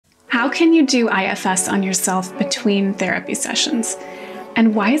How can you do IFS on yourself between therapy sessions?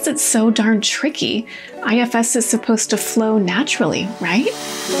 And why is it so darn tricky? IFS is supposed to flow naturally, right?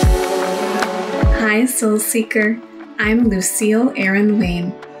 Hi, Soul Seeker. I'm Lucille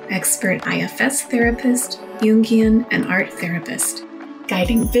Aaron-Wayne, expert IFS therapist, Jungian, and art therapist,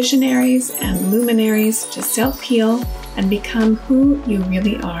 guiding visionaries and luminaries to self-heal and become who you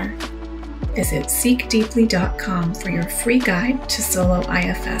really are. Visit seekdeeply.com for your free guide to solo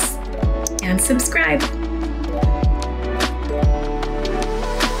IFS. And subscribe.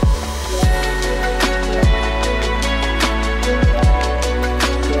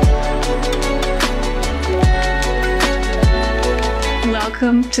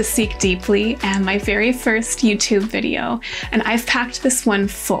 Welcome to Seek Deeply and my very first YouTube video, and I've packed this one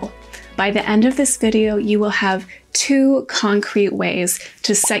full. By the end of this video, you will have 2 concrete ways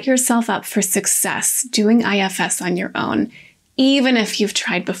to set yourself up for success doing IFS on your own, even if you've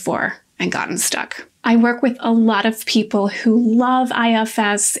tried before and gotten stuck. I work with a lot of people who love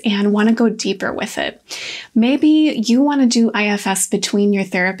IFS and want to go deeper with it. Maybe you want to do IFS between your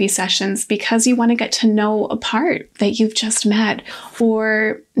therapy sessions because you want to get to know a part that you've just met,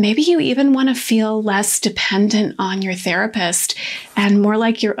 or maybe you even want to feel less dependent on your therapist and more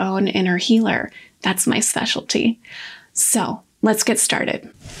like your own inner healer. That's my specialty. So let's get started.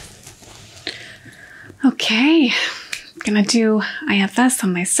 Okay, I'm gonna do IFS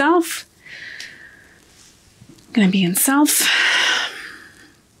on myself. I'm gonna be in self,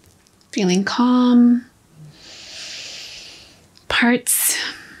 feeling calm, parts.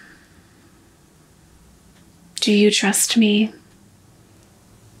 Do you trust me?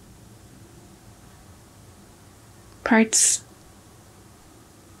 Parts.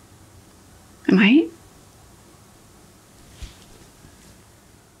 Am I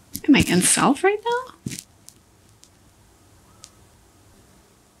in self right now?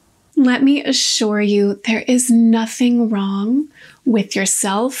 Let me assure you, there is nothing wrong with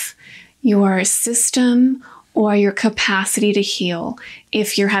yourself, your system, or your capacity to heal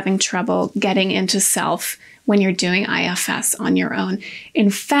if you're having trouble getting into self when you're doing IFS on your own.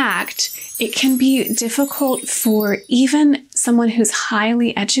 In fact, it can be difficult for even someone who's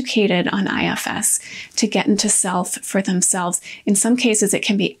highly educated on IFS to get into self for themselves. In some cases, it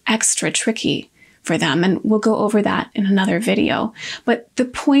can be extra tricky for them, and we'll go over that in another video. But the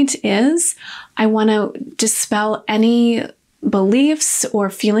point is, I want to dispel any beliefs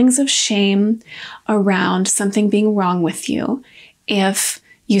or feelings of shame around something being wrong with you if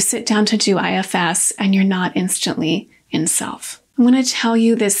you sit down to do IFS and you're not instantly in self. I'm going to tell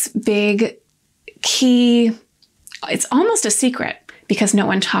you this big key, it's almost a secret because no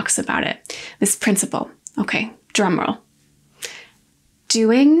one talks about it, this principle. Okay, drum roll.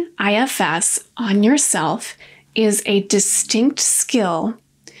 Doing IFS on yourself is a distinct skill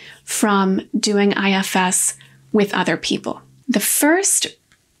from doing IFS with other people. The first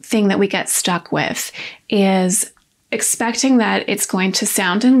thing that we get stuck with is expecting that it's going to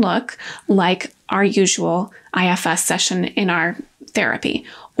sound and look like our usual IFS session in our therapy,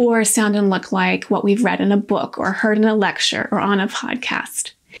 or sound and look like what we've read in a book or heard in a lecture or on a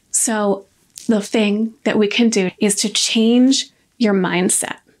podcast. So the thing that we can do is to change your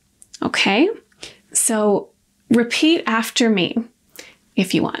mindset, okay? So repeat after me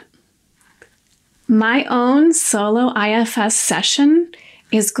if you want. My own solo IFS session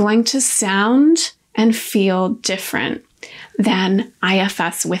is going to sound and feel different than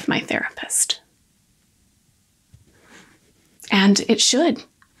IFS with my therapist. And it should,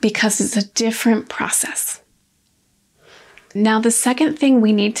 because it's a different process. Now, the second thing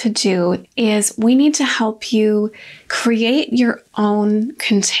we need to do is we need to help you create your own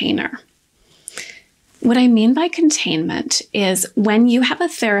container. What I mean by containment is when you have a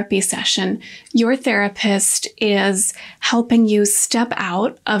therapy session, your therapist is helping you step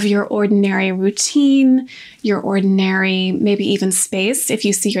out of your ordinary routine, your ordinary, maybe even space if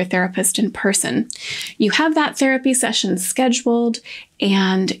you see your therapist in person. You have that therapy session scheduled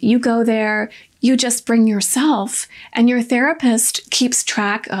and you go there. You just bring yourself, and your therapist keeps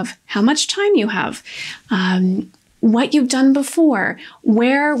track of how much time you have, what you've done before,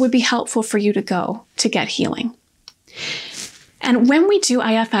 where would be helpful for you to go to get healing. And when we do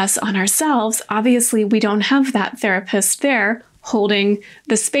IFS on ourselves, obviously we don't have that therapist there holding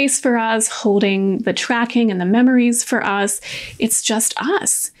the space for us, holding the tracking and the memories for us. It's just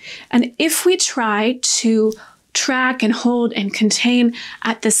us. And if we try to track and hold and contain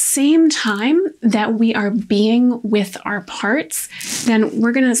at the same time that we are being with our parts, then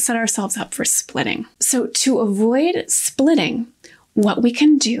we're going to set ourselves up for splitting. So to avoid splitting, what we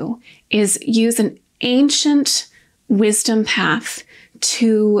can do is use an ancient wisdom path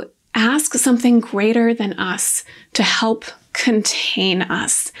to ask something greater than us to help contain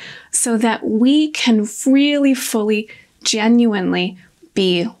us so that we can really fully, genuinely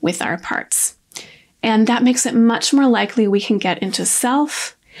be with our parts. And that makes it much more likely we can get into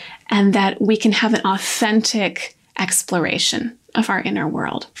self and that we can have an authentic exploration of our inner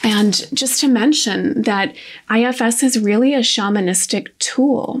world. And just to mention that IFS is really a shamanistic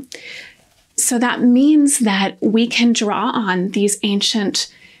tool. So that means that we can draw on these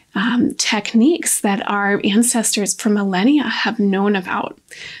ancient techniques that our ancestors for millennia have known about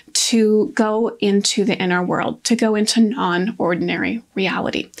to go into the inner world, to go into non-ordinary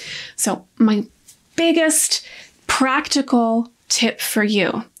reality. So my biggest practical tip for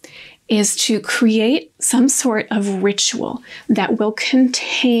you is to create some sort of ritual that will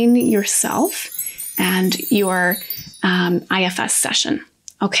contain yourself and your IFS session,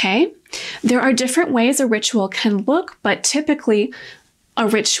 okay? There are different ways a ritual can look, but typically a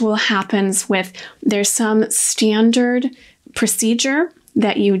ritual happens with, there's some standard procedure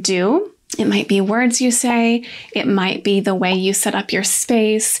that you do. It might be words you say, it might be the way you set up your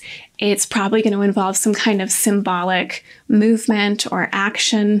space. It's probably going to involve some kind of symbolic movement or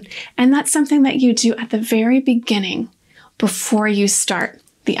action. And that's something that you do at the very beginning before you start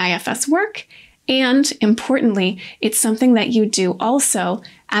the IFS work. And importantly, it's something that you do also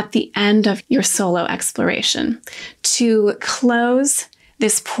at the end of your solo exploration to close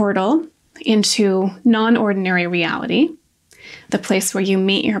this portal into non-ordinary reality, the place where you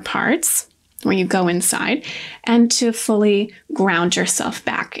meet your parts, where you go inside, and to fully ground yourself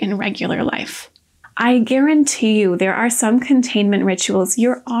back in regular life. I guarantee you there are some containment rituals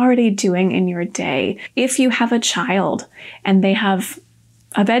you're already doing in your day. If you have a child and they have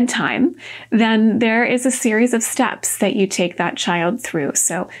a bedtime, then there is a series of steps that you take that child through.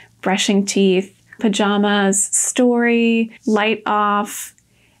 So brushing teeth, pajamas, story, light off,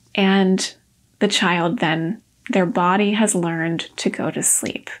 and the child then, their body has learned to go to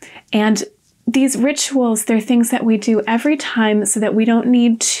sleep. And these rituals, they're things that we do every time so that we don't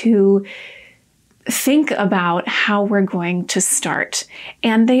need to think about how we're going to start.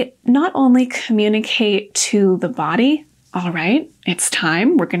 And they not only communicate to the body, all right, it's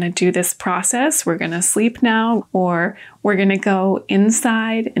time, we're going to do this process, we're going to sleep now, or we're going to go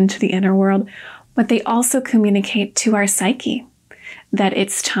inside into the inner world, but they also communicate to our psyche that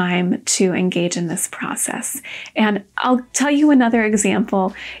it's time to engage in this process. And I'll tell you another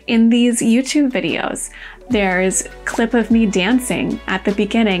example. In these YouTube videos, there's a clip of me dancing at the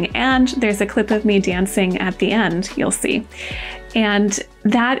beginning, and there's a clip of me dancing at the end, you'll see. And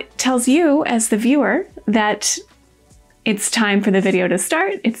that tells you, as the viewer, that it's time for the video to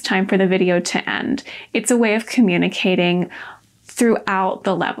start, it's time for the video to end. It's a way of communicating throughout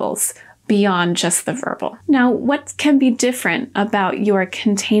the levels, beyond just the verbal. Now, what can be different about your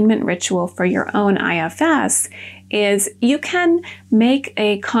containment ritual for your own IFS is you can make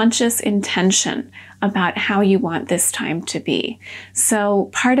a conscious intention about how you want this time to be. So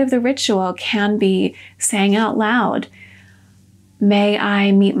part of the ritual can be saying out loud, may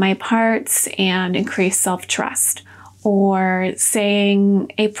I meet my parts and increase self-trust, or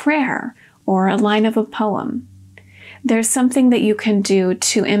saying a prayer or a line of a poem. There's something that you can do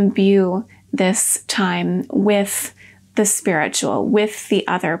to imbue this time with the spiritual, with the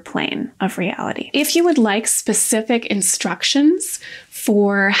other plane of reality. If you would like specific instructions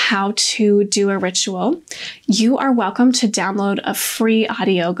for how to do a ritual, you are welcome to download a free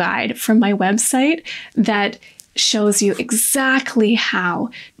audio guide from my website that shows you exactly how.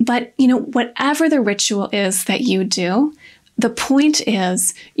 But, whatever the ritual is that you do, the point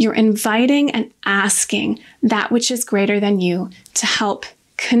is you're inviting and asking that which is greater than you to help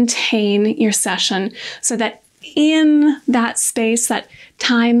contain your session so that in that space, that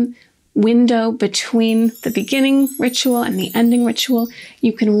time window between the beginning ritual and the ending ritual,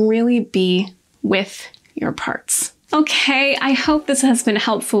 you can really be with your parts. Okay, I hope this has been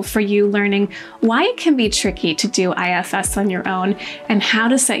helpful for you learning why it can be tricky to do IFS on your own and how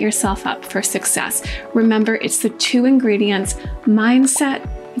to set yourself up for success. Remember, it's the two ingredients: mindset,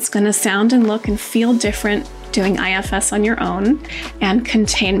 it's going to sound and look and feel different doing IFS on your own, and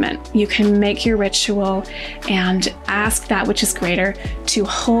containment. You can make your ritual and ask that which is greater to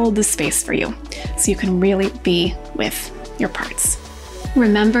hold the space for you so you can really be with your parts.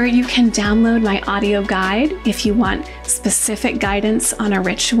 Remember, you can download my audio guide if you want specific guidance on a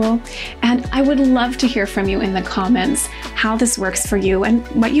ritual. And I would love to hear from you in the comments how this works for you and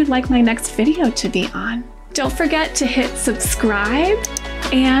what you'd like my next video to be on. Don't forget to hit subscribe,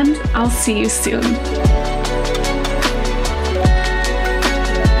 and I'll see you soon.